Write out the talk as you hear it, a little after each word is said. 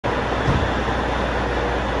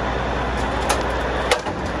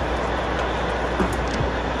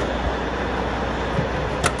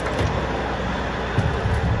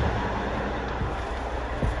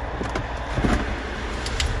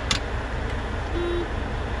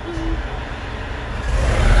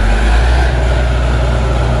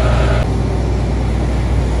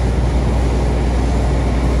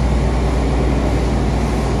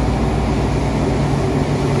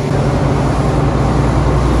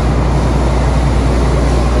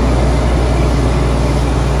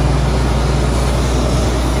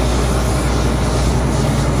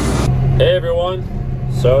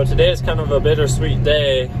So today is kind of a bittersweet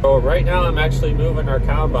day. So right now I'm actually moving our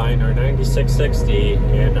combine, our 9660,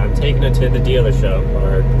 and I'm taking it to the dealership,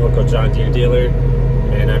 our local John Deere dealer,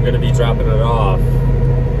 and I'm going to be dropping it off.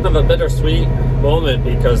 Kind of a bittersweet moment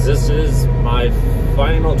because this is my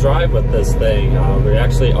final drive with this thing. We're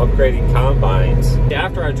actually upgrading combines.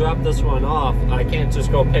 After I drop this one off, I can't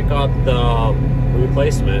just go pick up the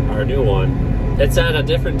replacement, our new one. It's at a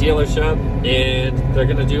different dealership, and they're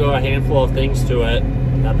going to do a handful of things to it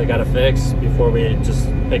that they got to fix before we just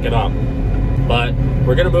pick it up. But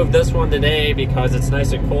we're going to move this one today because it's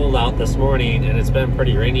nice and cold out this morning, and it's been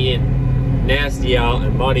pretty rainy and nasty out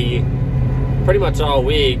and muddy pretty much all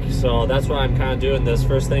week. So that's why I'm kind of doing this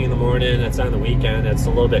first thing in the morning. It's on the weekend. It's a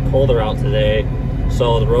little bit colder out today,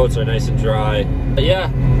 so the roads are nice and dry. But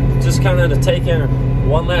yeah, just kind of taking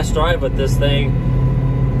one last drive with this thing.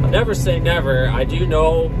 Never say never. I do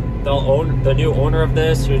know the new owner of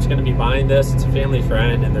this, who's going to be buying this. It's a family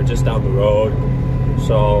friend, and they're just down the road.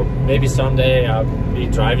 So maybe someday I'll be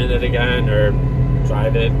driving it again or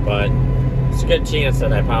drive it, but it's a good chance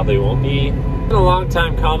that I probably won't be. It's been a long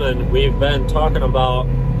time coming. We've been talking about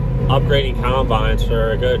upgrading combines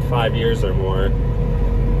for a good 5 years or more,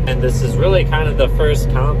 and this is really kind of the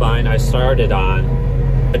first combine I started on.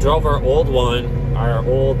 I drove our old one, our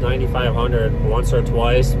old 9500, once or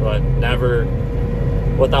twice, but never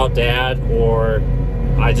without Dad, or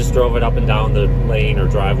I just drove it up and down the lane or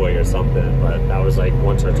driveway or something, but that was like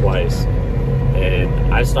once or twice.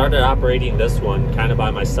 And I started operating this one kind of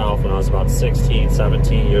by myself when I was about 16,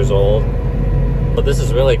 17 years old. But this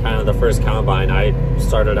is really kind of the first combine I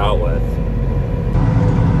started out with.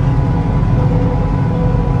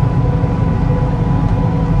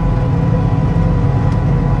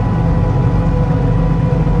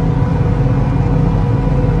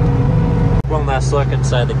 One last look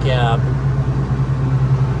inside the cab.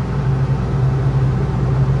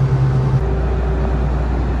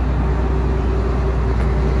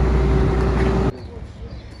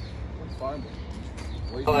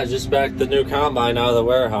 Well, I just backed the new combine out of the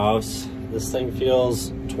warehouse. This thing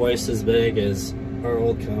feels twice as big as our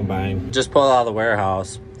old combine. Just pulled out of the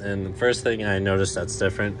warehouse, and the first thing I noticed that's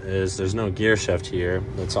different is there's no gear shift here.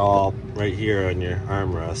 It's all right here on your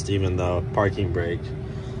armrest, even the parking brake.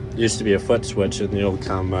 Used to be a foot switch in the old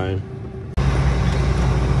combine.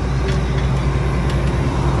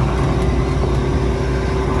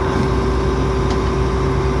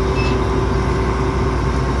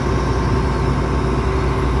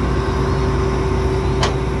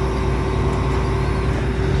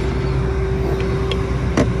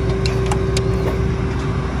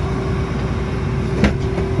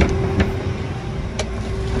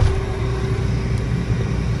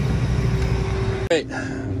 Great.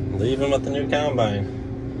 Leaving with the new combine.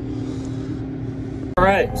 All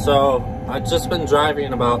right, so I've just been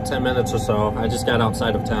driving about 10 minutes or so. I just got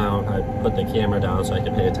outside of town. I put the camera down so I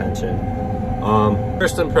could pay attention.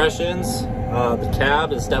 First impressions, the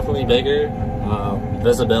cab is definitely bigger.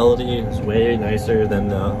 Visibility is way nicer than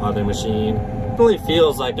the other machine. It really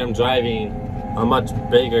feels like I'm driving a much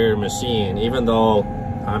bigger machine, even though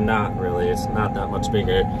I'm not really. It's not that much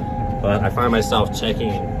bigger, but I find myself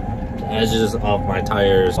checking edges of my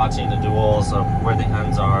tires, watching the duals of where the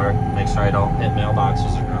ends are, make sure I don't hit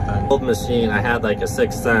mailboxes or nothing. Old machine, I had like a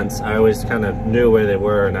sixth sense. I always kind of knew where they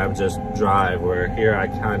were, and I would just drive, where here I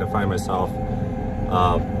kind of find myself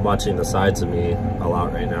watching the sides of me a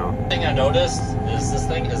lot right now. The thing I noticed is this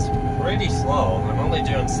thing is pretty slow. I'm only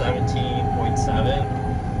doing 17.7,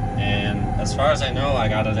 and as far as I know, I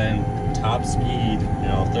got it in top speed, you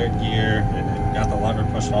know, third gear, and got the lever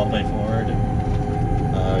pushed all the way forward, and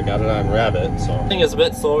got it on rabbit. So the thing is a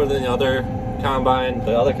bit slower than the other combine.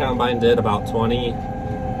 The other combine did about 20,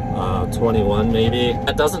 21 maybe.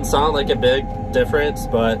 That doesn't sound like a big difference,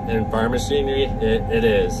 but in farm machinery, it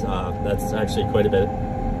is. That's actually quite a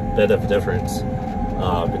bit of difference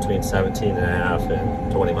between 17.5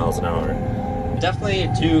 and 20 miles an hour. Definitely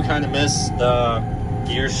do kind of miss the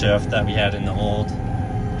gear shift that we had in the old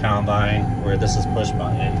combine, where this is push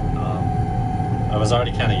button. I was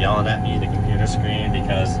already kind of yelling at me, the computer screen,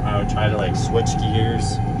 because I would try to like switch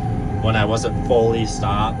gears when I wasn't fully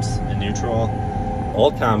stopped in neutral.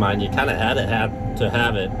 Old combine, you kind of had to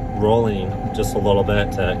have it rolling just a little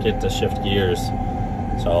bit to get to shift gears.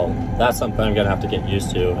 So that's something I'm gonna have to get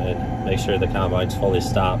used to, and make sure the combine's fully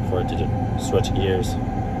stopped for it to switch gears.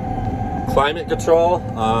 Climate control,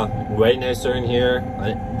 way nicer in here.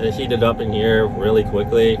 It heated up in here really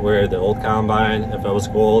quickly, where the old combine, if it was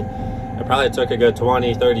cold, it probably took a good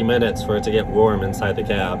 20-30 minutes for it to get warm inside the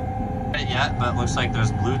cab. Not yet, but it looks like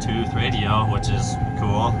there's Bluetooth radio, which is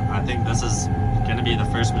cool. I think this is gonna be the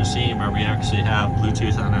first machine where we actually have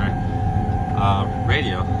Bluetooth on our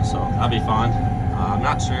radio, so that'll be fun. I'm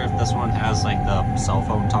not sure if this one has like the cell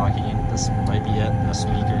phone talking. This might be it, the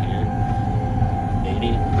speaker here. Maybe.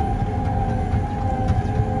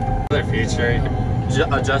 Another feature, you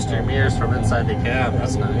can adjust your mirrors from inside the cab.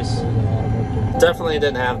 That's nice. Definitely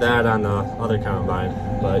didn't have that on the other combine,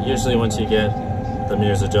 but usually once you get the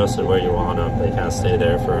mirrors adjusted where you want them, they kind of stay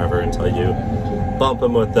there forever until you bump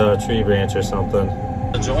them with the tree branch or something.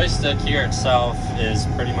 The joystick here itself is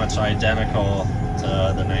pretty much identical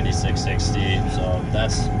to the 9660, so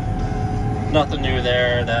that's nothing new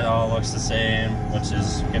there. That all looks the same, which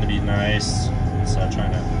is going to be nice. So I'm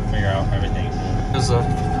trying to figure out everything. There's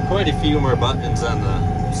quite a few more buttons on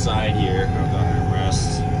the side here of the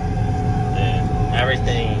armrest, and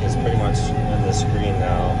everything is pretty much on the screen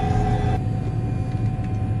now.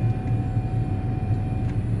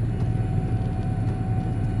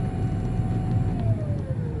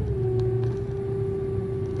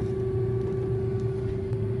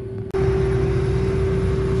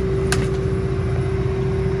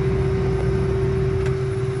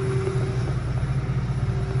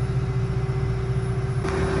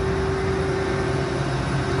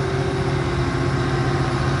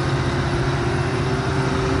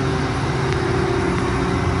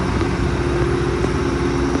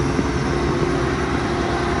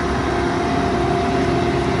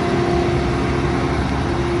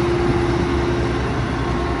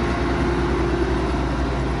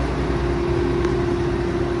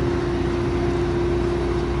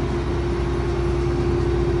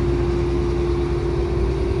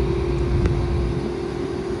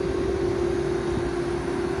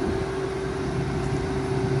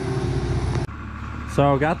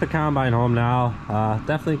 So got the combine home now.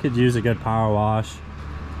 Definitely could use a good power wash.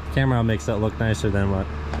 The camera makes it look nicer than what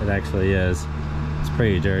it actually is. It's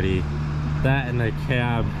pretty dirty. That and the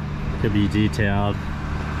cab could be detailed.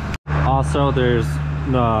 Also, there's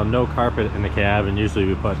no carpet in the cab, and usually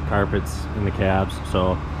we put carpets in the cabs.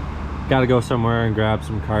 So got to go somewhere and grab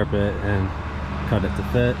some carpet and cut it to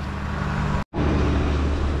fit.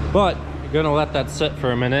 But I'm gonna let that sit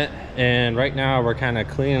for a minute, and right now we're kind of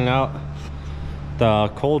cleaning out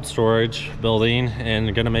the cold storage building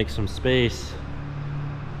and gonna make some space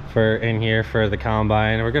for in here for the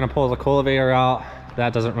combine. We're gonna pull the cultivator out.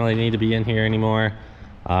 That doesn't really need to be in here anymore.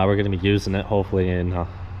 We're gonna be using it hopefully in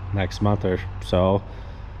next month or so,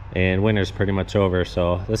 and winter's pretty much over,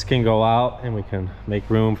 so this can go out and we can make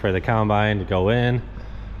room for the combine to go in.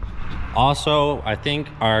 Also, I think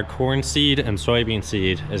our corn seed and soybean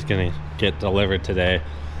seed is gonna get delivered today,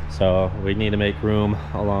 so we need to make room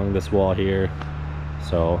along this wall here,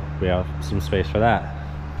 so we have some space for that.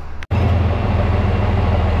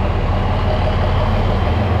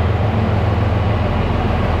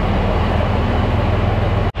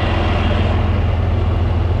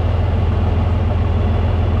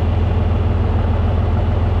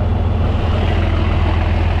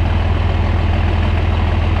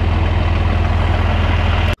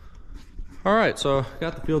 All right, so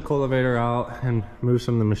got the field cultivator out and moved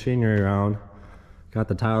some of the machinery around. Got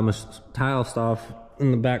the tile stuff in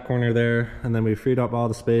the back corner there, and then we freed up all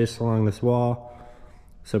the space along this wall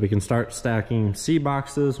so we can start stacking seed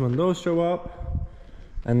boxes when those show up,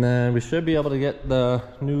 and then we should be able to get the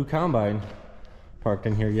new combine parked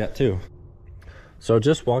in here yet too. So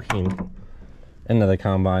just walking into the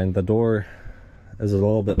combine, the door is a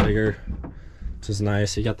little bit bigger, which is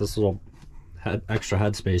nice. You got this little extra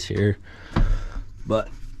headspace here, but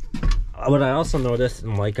what I also noticed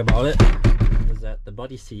and like about it is that the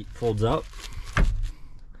buddy seat folds up,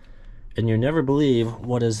 and you never believe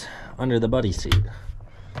what is under the buddy seat.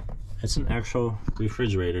 It's an actual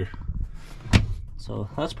refrigerator, so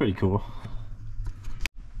that's pretty cool.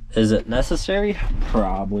 Is it necessary?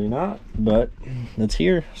 Probably not, but it's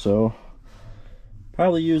here, so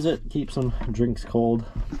probably use it, keep some drinks cold.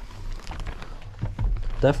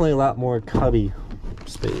 Definitely a lot more cubby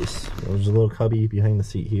space. There's a little cubby behind the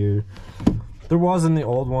seat here. There was in the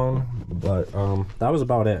old one, but that was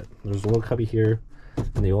about it. There's a little cubby here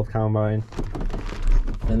in the old combine,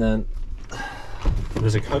 and then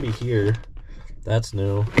there's a cubby here. That's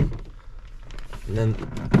new. And then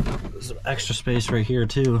there's some extra space right here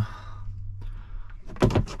too.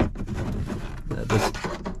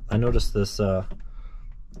 I noticed this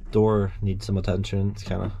door needs some attention. It's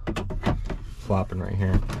kind of flopping right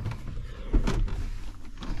here.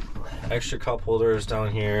 Extra cup holders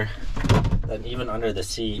down here, and even under the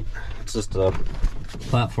seat, it's just a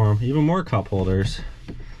platform. Even more cup holders.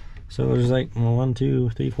 So there's like 1,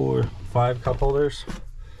 2, 3, 4, 5 cup holders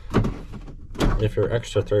if you're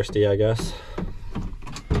extra thirsty, I guess.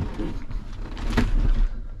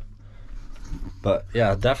 But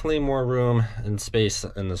yeah, definitely more room and space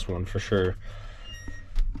in this one for sure.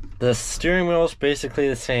 The steering wheel is basically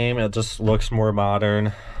the same. It just looks more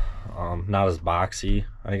modern, not as boxy,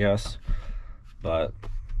 I guess, but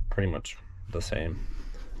pretty much the same.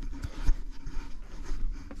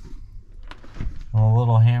 A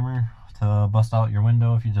little hammer to bust out your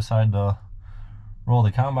window if you decide to roll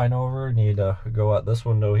the combine over. You need to go at this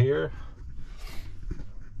window here.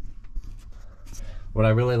 What I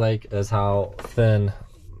really like is how thin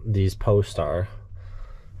these posts are.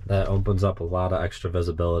 That opens up a lot of extra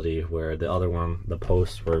visibility, where the other one, the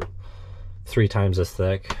posts were 3 times as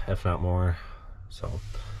thick, if not more. So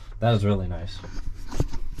that is really nice.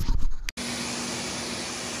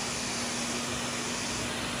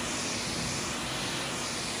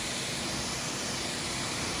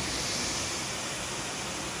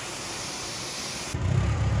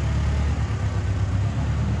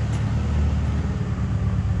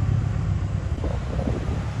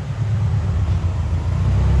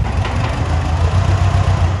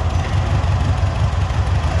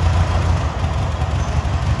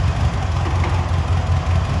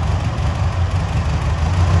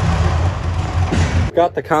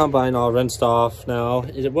 Got the combine all rinsed off now.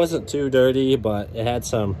 It wasn't too dirty, but it had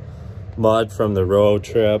some mud from the road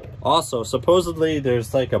trip. Also, supposedly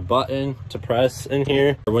there's like a button to press in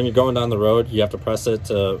here. When you're going down the road, you have to press it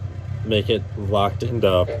to make it locked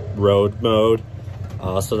into road mode.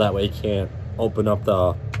 So that way you can't open up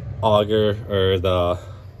the auger or the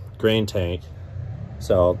grain tank.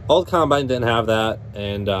 So old combine didn't have that,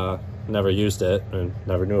 and never used it and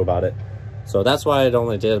never knew about it. So that's why it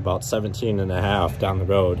only did about 17.5 down the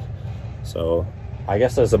road. So I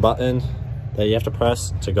guess there's a button that you have to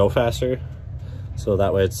press to go faster, so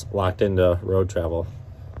that way it's locked into road travel.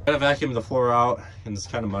 I'm gonna vacuum the floor out, and it's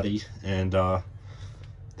kind of muddy, and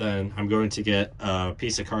then I'm going to get a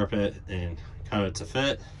piece of carpet and cut it to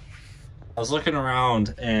fit. I was looking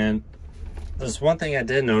around, and there's one thing I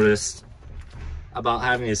did notice about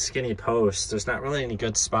having these skinny posts. There's not really any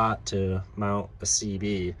good spot to mount a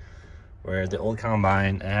CB, where the old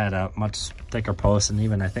combine had a much thicker post, and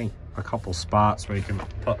even I think a couple spots where you can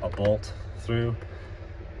put a bolt through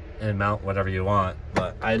and mount whatever you want.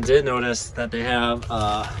 But I did notice that they have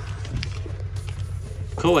a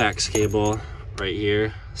coax cable right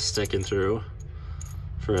here sticking through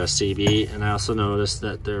for a CB, and I also noticed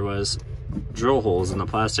that there was drill holes in the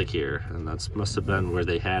plastic here, and that must have been where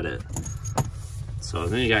they had it. So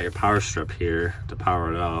then you got your power strip here to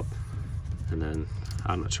power it up, and then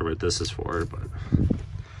I'm not sure what this is for, but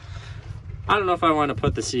I don't know if I want to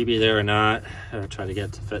put the CB there or not, or try to get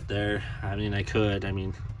it to fit there. I mean, I could. I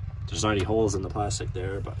mean, there's already holes in the plastic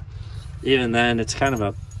there, but even then, it's kind of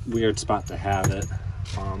a weird spot to have it.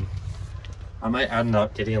 I might end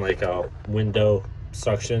up getting like a window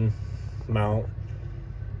suction mount,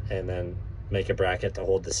 and then make a bracket to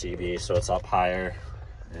hold the CB so it's up higher,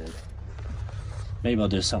 and maybe I'll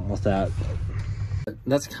do something with that.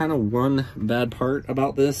 That's kind of one bad part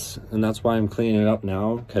about this, and that's why I'm cleaning it up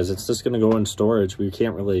now, because it's just going to go in storage. We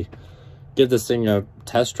can't really give this thing a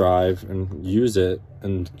test drive and use it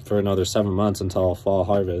and for another 7 months until fall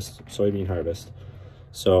harvest, soybean harvest.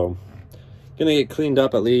 So gonna get cleaned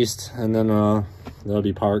up at least, and then they'll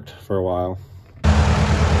be parked for a while.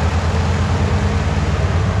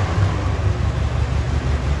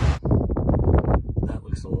 That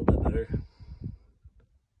looks a little bit better.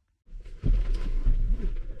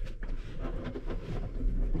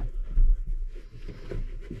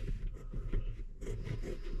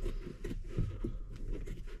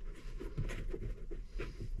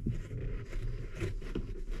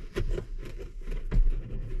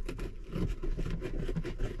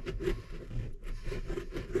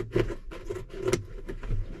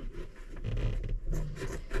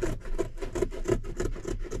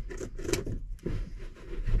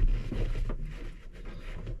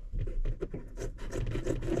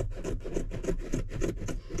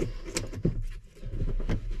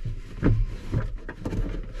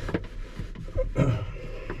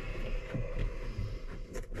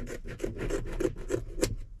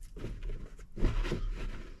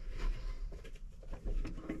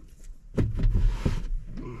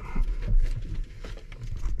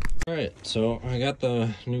 Alright, so I got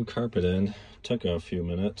the new carpet in. Took a few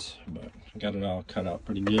minutes, but I got it all cut out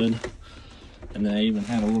pretty good. And then I even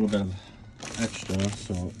had a little bit of extra,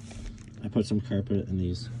 so I put some carpet in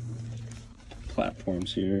these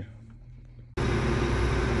platforms here.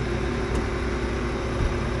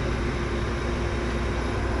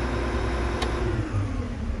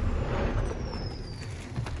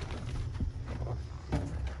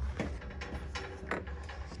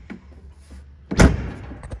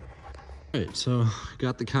 right, so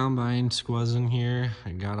got the combine squeezing here.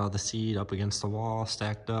 I got all the seed up against the wall,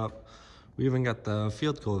 stacked up. We even got the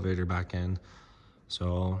field cultivator back in.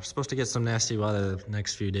 So we're supposed to get some nasty weather the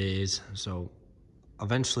next few days. So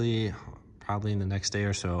eventually, probably in the next day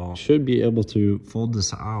or so, should be able to fold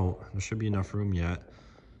this out. There should be enough room yet.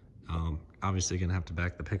 Obviously gonna have to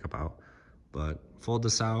back the pickup out, but fold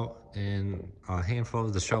this out, and a handful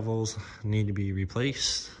of the shovels need to be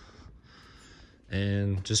replaced.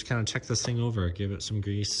 And just kind of check this thing over, give it some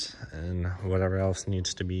grease, and whatever else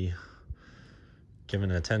needs to be given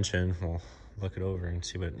attention, we'll look it over and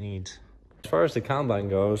see what it needs. As far as the combine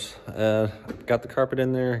goes, got the carpet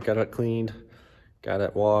in there, got it cleaned, got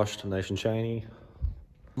it washed nice and shiny.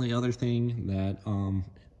 The other thing that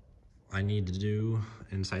I need to do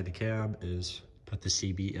inside the cab is put the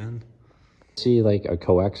CB in. See like a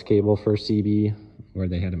coax cable for CB where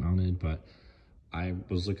they had it mounted, but I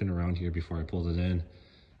was looking around here before I pulled it in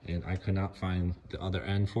and I could not find the other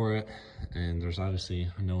end for it, and there's obviously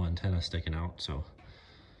no antenna sticking out, so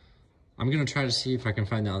I'm gonna try to see if I can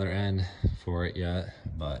find the other end for it yet.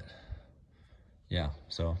 But yeah,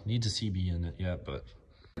 so needs a CB in it yet, but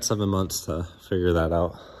 7 months to figure that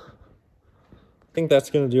out. I think that's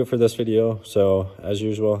gonna do it for this video. So as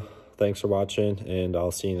usual, thanks for watching, and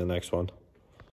I'll see you in the next one.